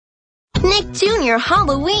Nick Jr.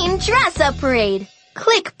 Halloween Dress-Up Parade.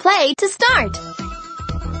 Click play to start.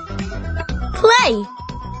 Play.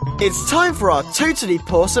 It's time for our totally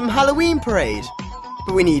pawsome Halloween parade.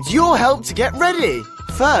 But we need your help to get ready.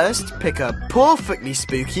 First, pick a perfectly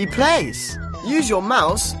spooky place. Use your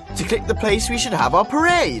mouse to click the place we should have our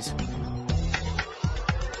parade.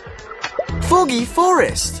 Foggy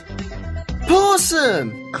Forest.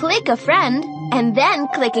 Pawsome! Click a friend, and then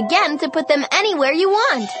click again to put them anywhere you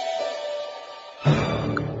want.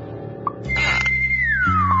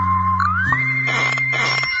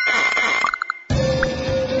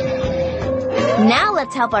 Now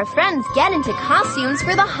let's help our friends get into costumes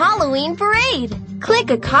for the Halloween parade. Click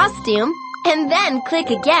a costume, and then click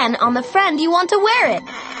again on the friend you want to wear it.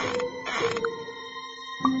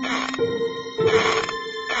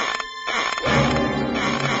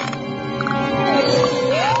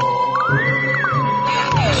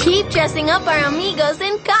 Keep dressing up our amigos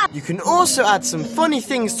in costumes. You can also add some funny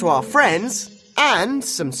things to our friends and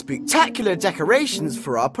some spectacular decorations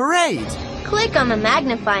for our parade. Click on the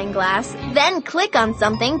magnifying glass, then click on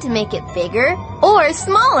something to make it bigger or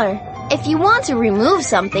smaller. If you want to remove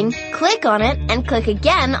something, click on it and click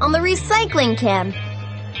again on the recycling can.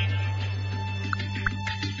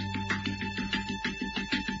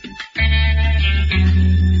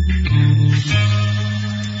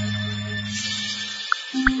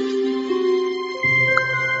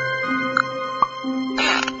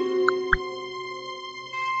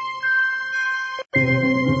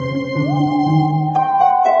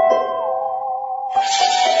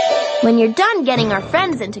 When you're done getting our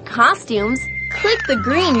friends into costumes, click the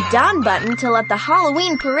green Done button to let the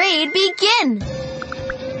Halloween parade begin.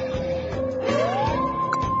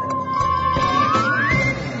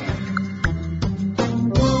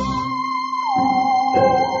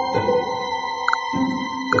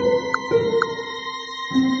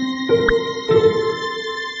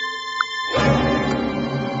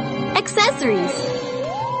 Accessories.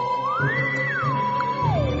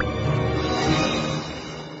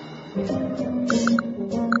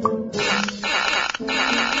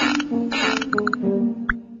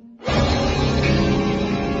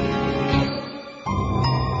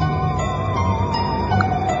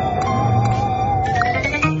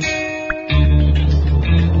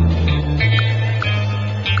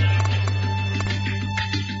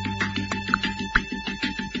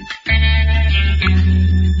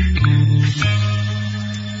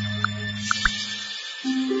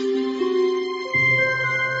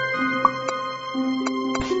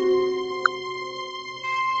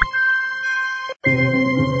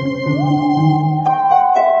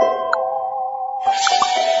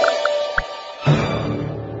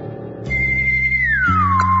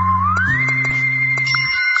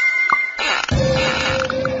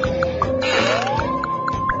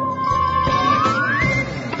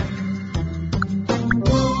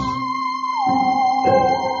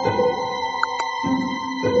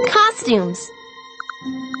 Costumes.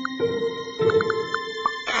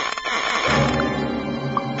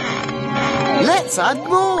 Let's add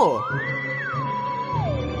more.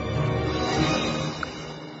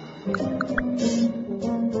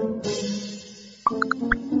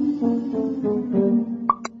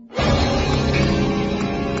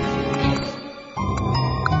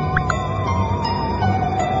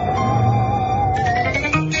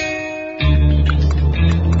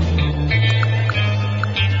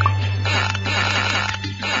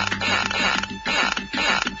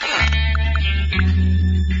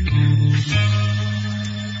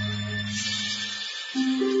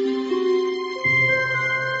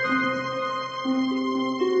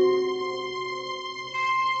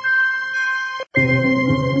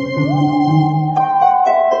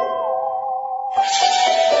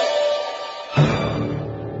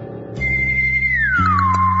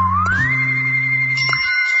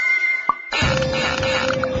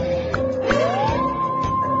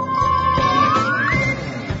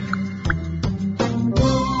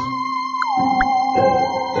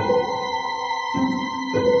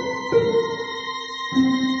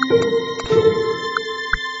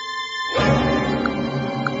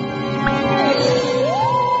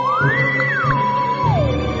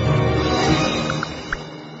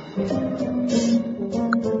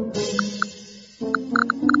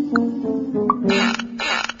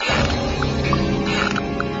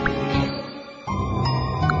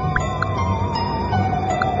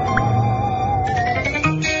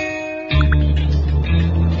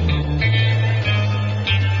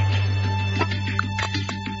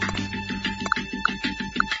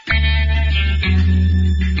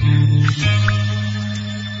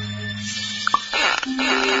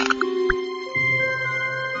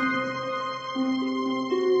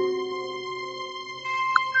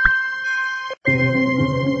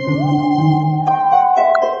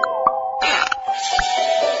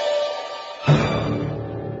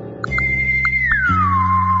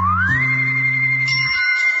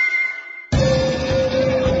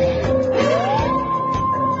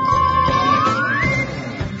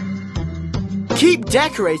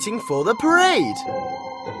 decorating for the parade.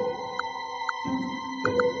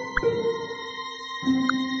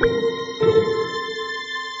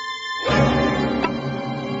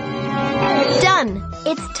 Done!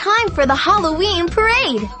 It's time for the Halloween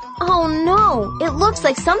parade! Oh no! It looks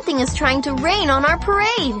like something is trying to rain on our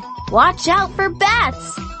parade! Watch out for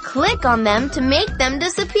bats! Click on them to make them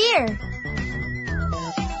disappear!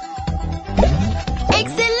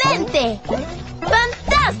 ¡Excelente!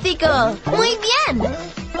 ¡Fantástico! ¡Muy bien!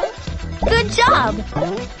 Good job!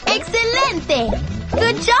 ¡Excelente!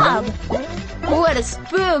 Good job! What a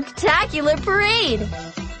spooktacular parade!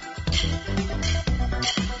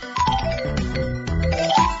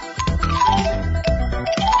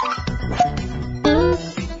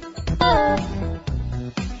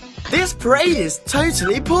 This parade is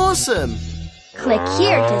totally awesome! Click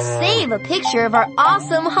here to save a picture of our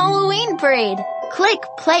awesome Halloween parade. Click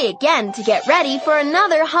play again to get ready for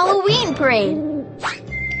another Halloween parade.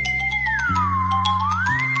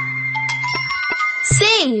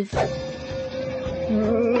 Save.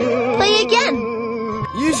 Play again.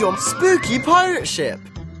 Use your spooky pirate ship.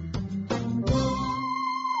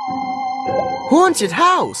 Haunted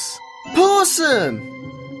house. Awesome!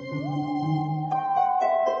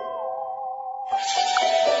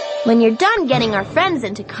 When you're done getting our friends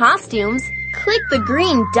into costumes, click the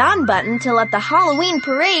green Done button to let the Halloween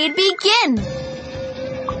parade begin.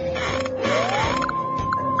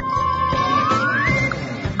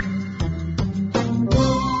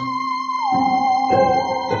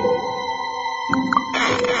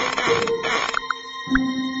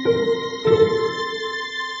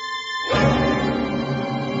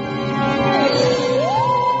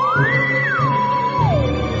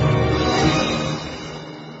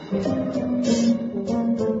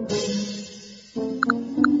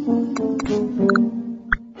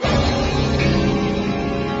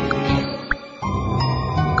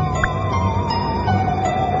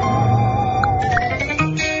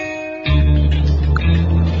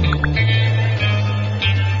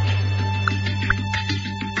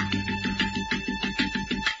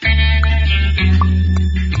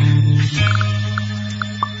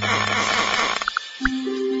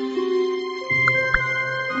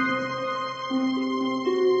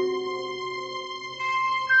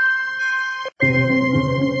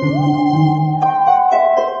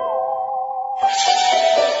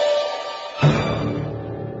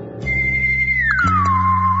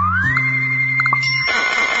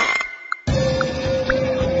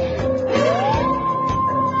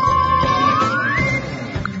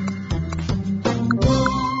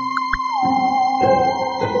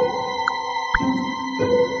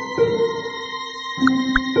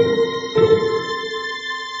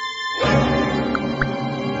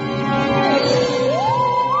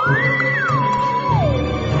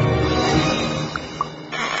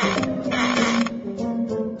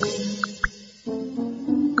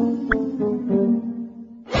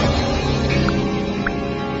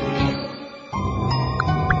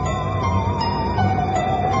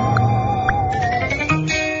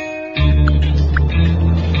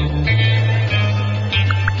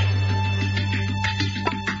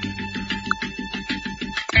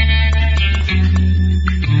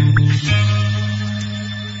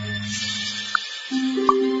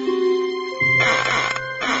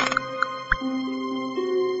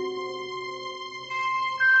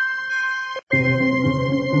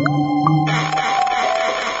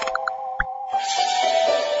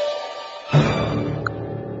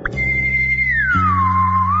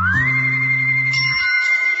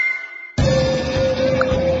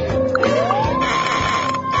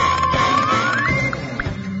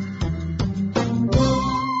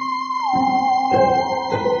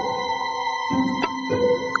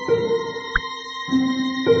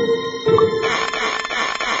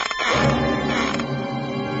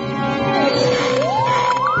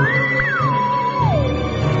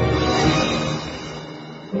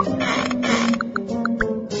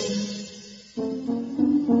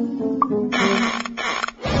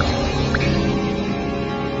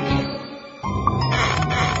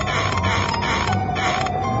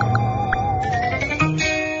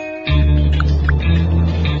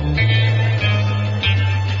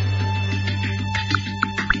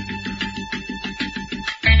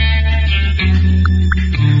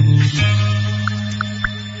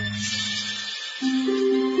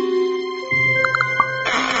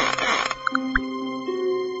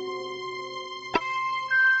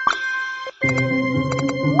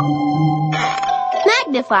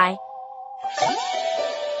 Magnify.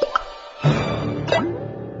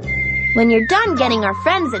 When you're done getting our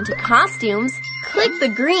friends into costumes, click the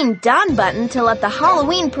green Done button to let the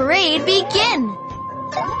Halloween parade begin.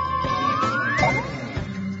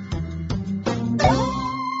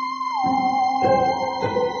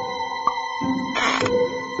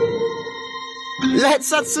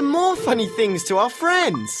 Let's add some more funny things to our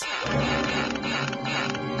friends.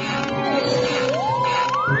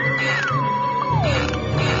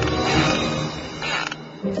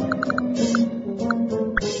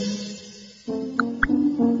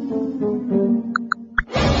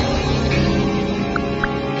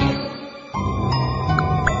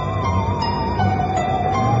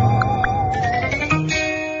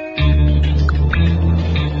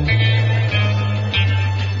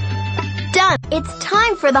 It's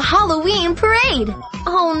time for the Halloween parade!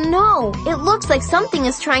 Oh no, it looks like something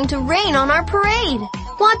is trying to rain on our parade.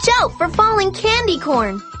 Watch out for falling candy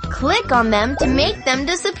corn. Click on them to make them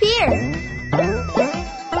disappear.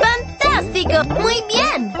 Fantástico! Muy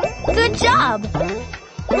bien! Good job!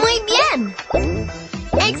 Muy bien!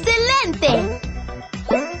 Excelente!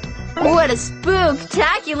 What a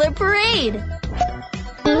spooktacular parade!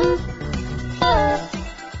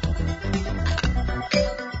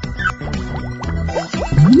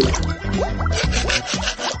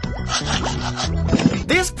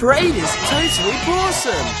 This parade is totally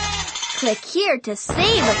awesome! Click here to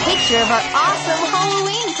save a picture of our awesome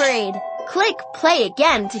Halloween parade. Click play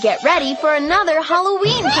again to get ready for another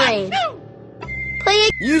Halloween parade.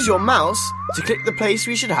 Use your mouse to click the place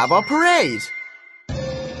we should have our parade.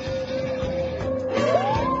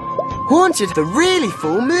 Haunted the really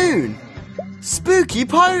full moon. Spooky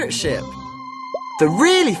pirate ship. The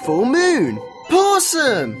really full moon.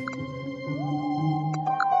 Awesome!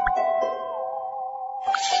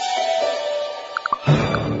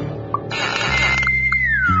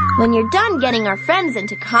 When you're done getting our friends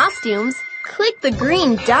into costumes, click the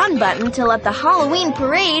green Done button to let the Halloween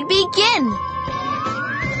parade begin.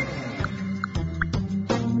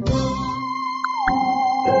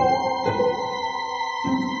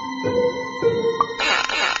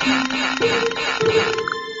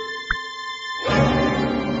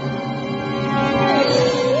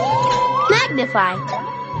 Magnify.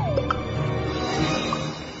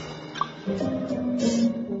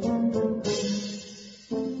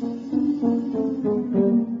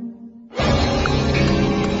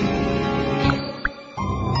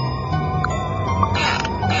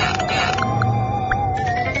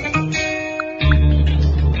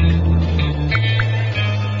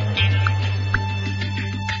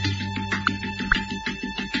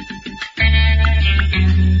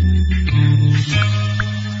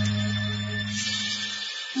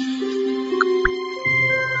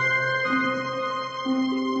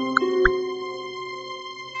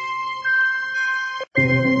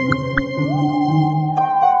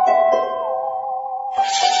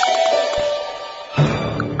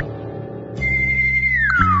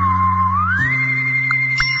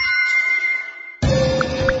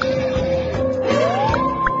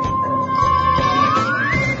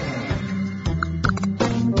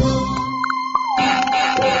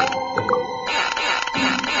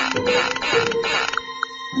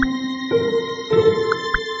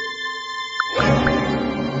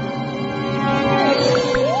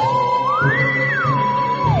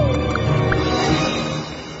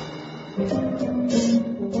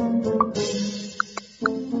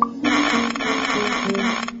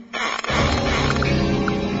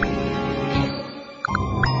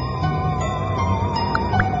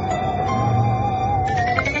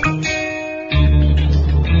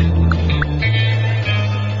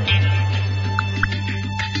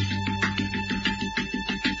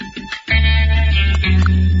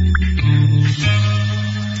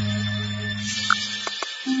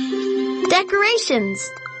 Decorations.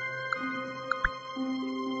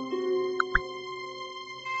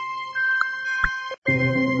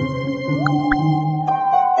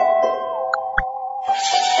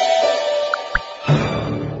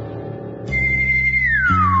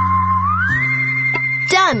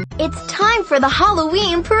 Done! It's time for the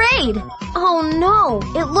Halloween parade! Oh no,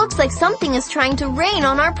 it looks like something is trying to rain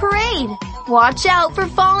on our parade. Watch out for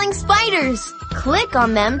falling spiders. Click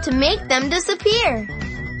on them to make them disappear.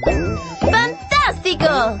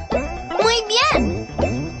 ¡Fantástico! ¡Muy bien!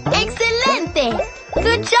 ¡Excelente!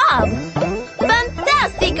 ¡Good job!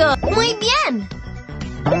 ¡Fantástico! ¡Muy bien!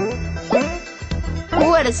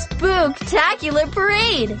 What a spooktacular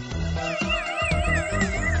parade!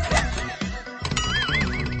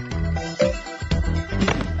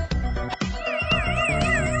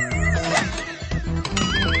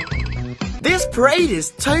 This parade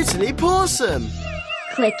is totally awesome!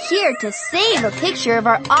 Click here to save a picture of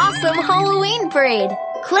our awesome Halloween parade.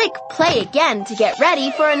 Click play again to get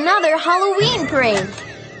ready for another Halloween parade.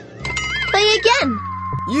 Play again.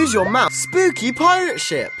 Use your mouse. Spooky pirate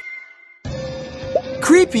ship.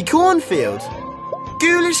 Creepy cornfield.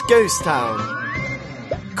 Ghoulish ghost town.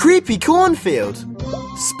 Creepy cornfield.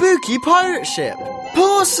 Spooky pirate ship.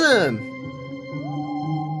 Possum.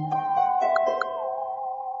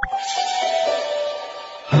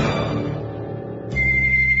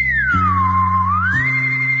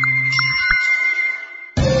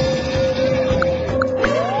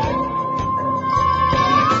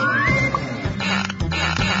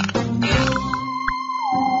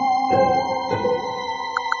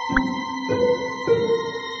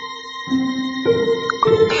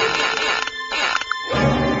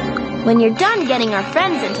 When you're done getting our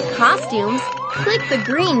friends into costumes, click the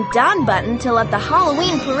green Done button to let the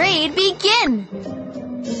Halloween parade begin.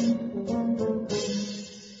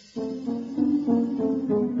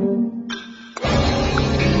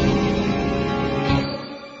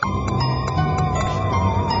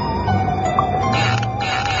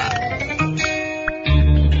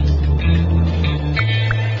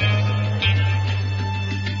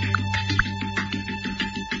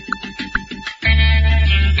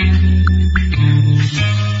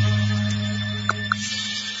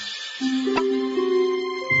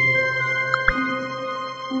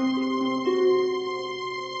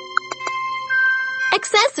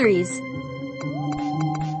 Accessories.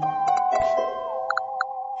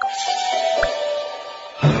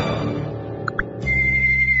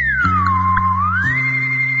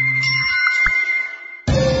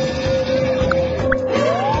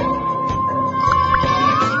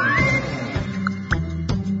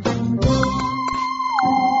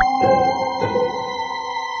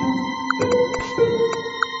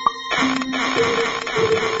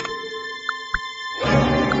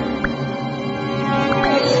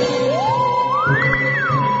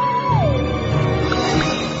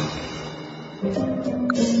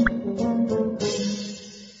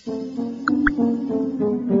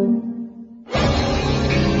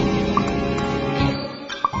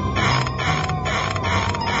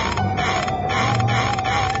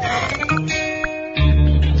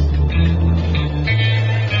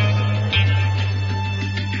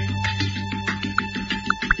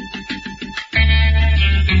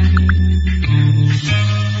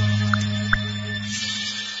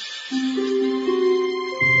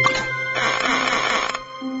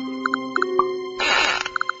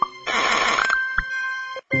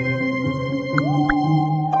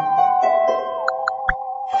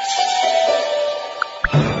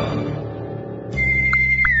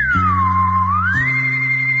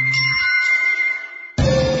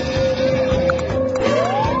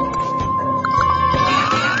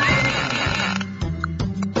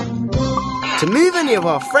 To move any of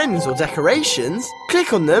our friends or decorations,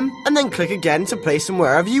 click on them and then click again to place them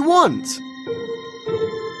wherever you want.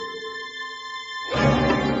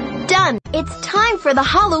 Done! It's time for the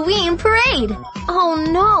Halloween parade! Oh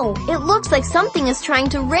no! It looks like something is trying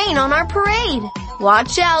to rain on our parade!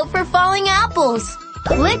 Watch out for falling apples!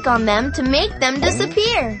 Click on them to make them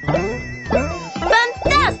disappear!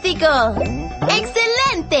 ¡Fantástico!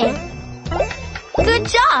 ¡Excelente! Good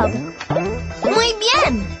job! Muy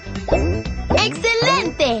bien!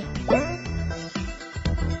 ¡Excelente!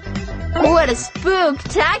 What a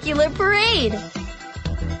spooktacular parade!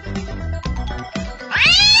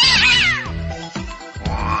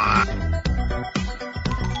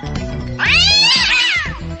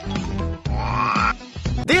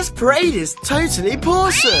 This parade is totally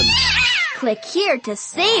awesome! Click here to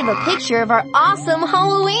save a picture of our awesome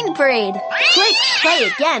Halloween parade. Click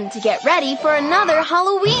play again to get ready for another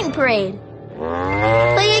Halloween parade.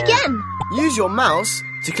 Play again. Use your mouse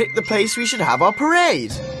to click the place we should have our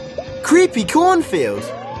parade. Creepy cornfield.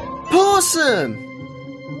 Possum.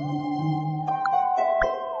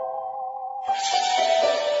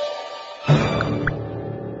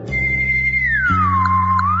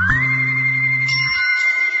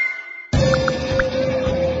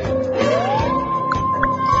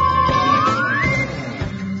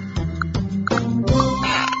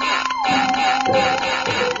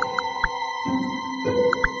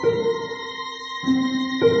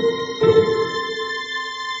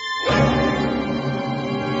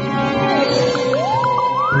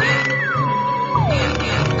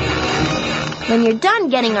 When you're done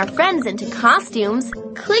getting our friends into costumes,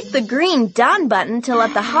 click the green Done button to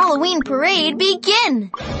let the Halloween parade begin.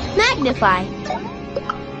 Magnify.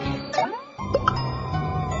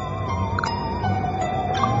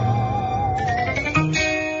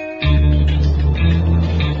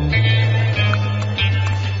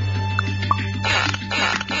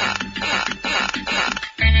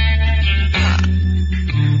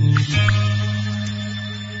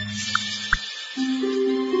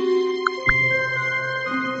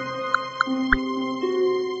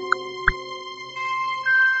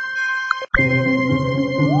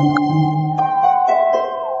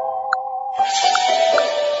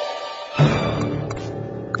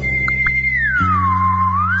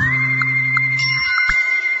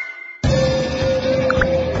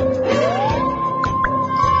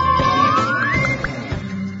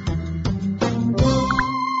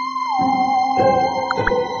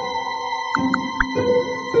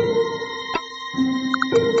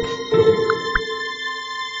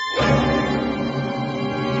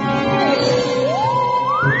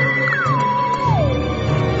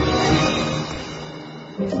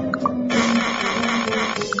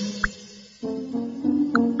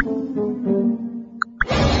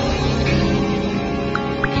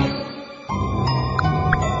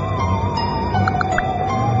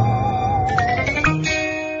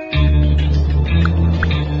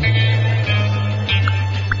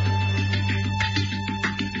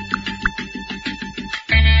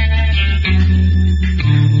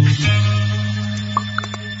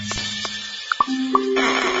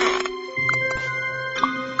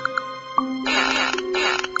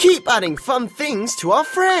 adding fun things to our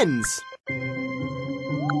friends.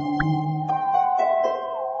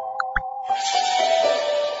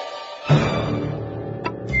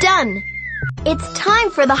 Done! It's time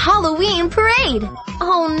for the Halloween parade!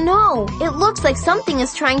 Oh no! It looks like something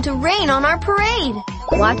is trying to rain on our parade!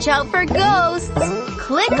 Watch out for ghosts!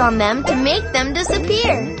 Click on them to make them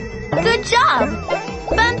disappear! Good job!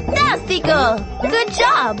 Fantástico! Good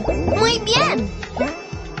job! Muy bien!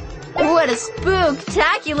 What a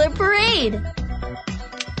spooktacular parade!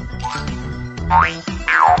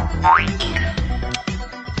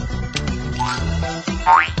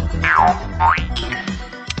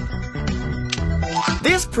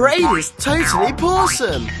 This parade is totally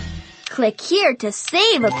awesome! Click here to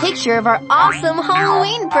save a picture of our awesome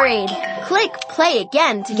Halloween parade. Click play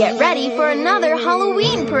again to get ready for another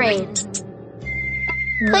Halloween parade.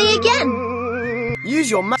 Play again. Use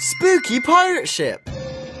your spooky pirate ship.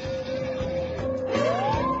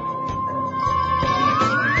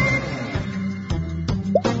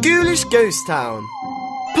 Ghoulish Ghost Town.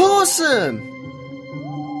 Awesome!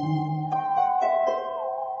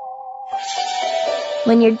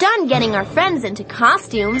 When you're done getting our friends into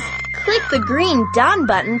costumes, click the green Done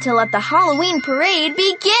button to let the Halloween parade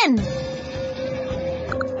begin.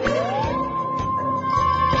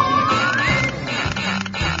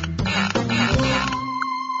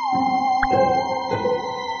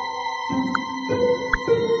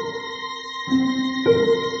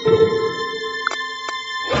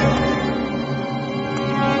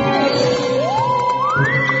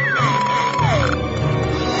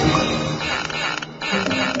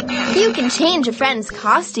 You can change a friend's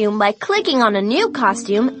costume by clicking on a new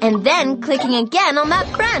costume and then clicking again on that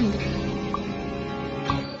friend.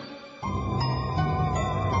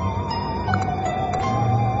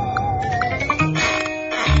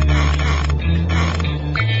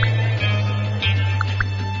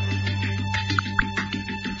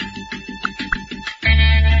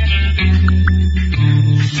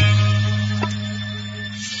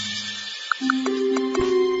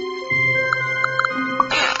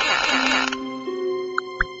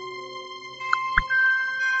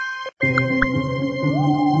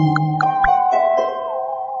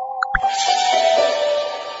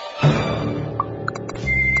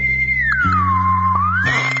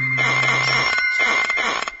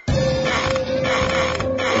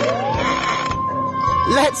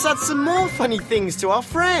 Let's add some more funny things to our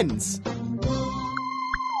friends.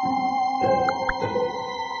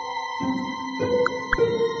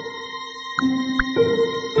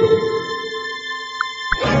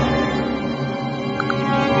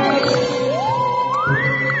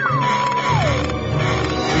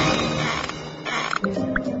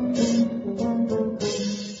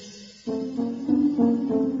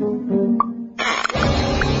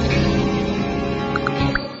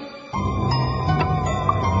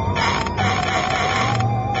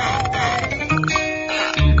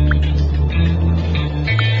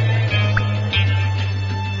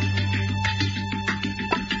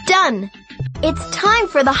 Done! It's time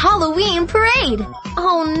for the Halloween parade!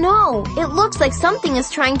 Oh no! It looks like something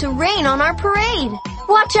is trying to rain on our parade!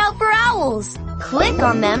 Watch out for owls! Click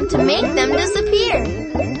on them to make them disappear!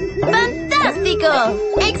 Fantástico!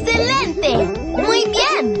 Excelente! Muy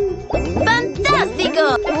bien!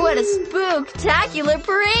 Fantástico! What a spooktacular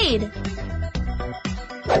parade!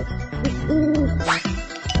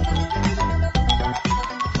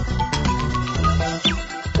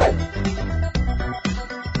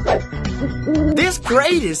 This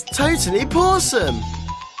parade is totally awesome!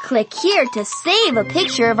 Click here to save a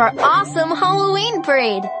picture of our awesome Halloween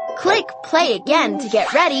parade. Click play again to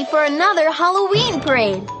get ready for another Halloween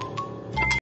parade.